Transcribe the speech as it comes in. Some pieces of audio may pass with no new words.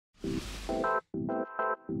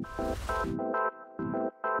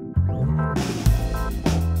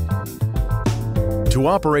To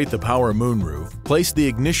operate the power moonroof, place the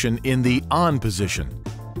ignition in the on position.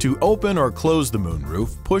 To open or close the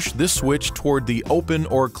moonroof, push this switch toward the open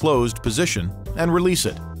or closed position and release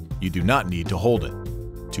it. You do not need to hold it.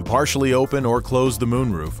 To partially open or close the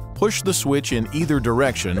moonroof, push the switch in either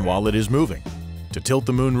direction while it is moving. To tilt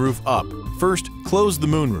the moonroof up, first close the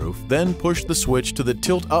moonroof, then push the switch to the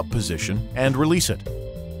tilt up position and release it.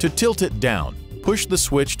 To tilt it down, push the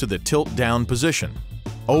switch to the tilt down position.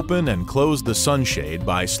 Open and close the sunshade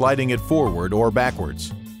by sliding it forward or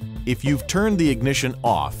backwards. If you've turned the ignition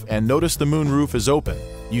off and notice the moonroof is open,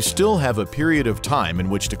 you still have a period of time in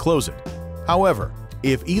which to close it. However,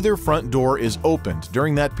 if either front door is opened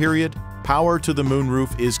during that period, power to the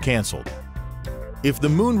moonroof is canceled. If the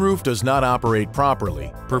moonroof does not operate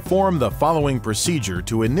properly, perform the following procedure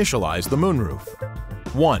to initialize the moonroof.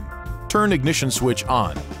 1. Turn ignition switch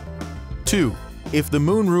on. 2. If the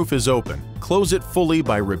moonroof is open, close it fully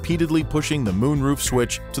by repeatedly pushing the moonroof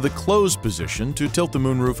switch to the closed position to tilt the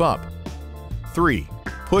moonroof up. 3.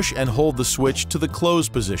 Push and hold the switch to the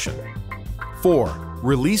closed position. 4.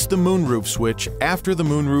 Release the moonroof switch after the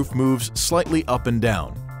moonroof moves slightly up and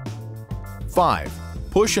down. 5.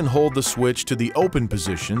 Push and hold the switch to the open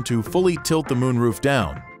position to fully tilt the moonroof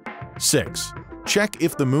down. 6. Check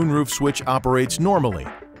if the moonroof switch operates normally.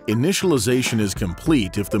 Initialization is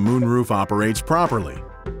complete if the moonroof operates properly.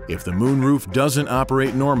 If the moonroof doesn't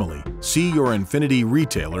operate normally, see your Infiniti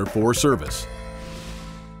retailer for service.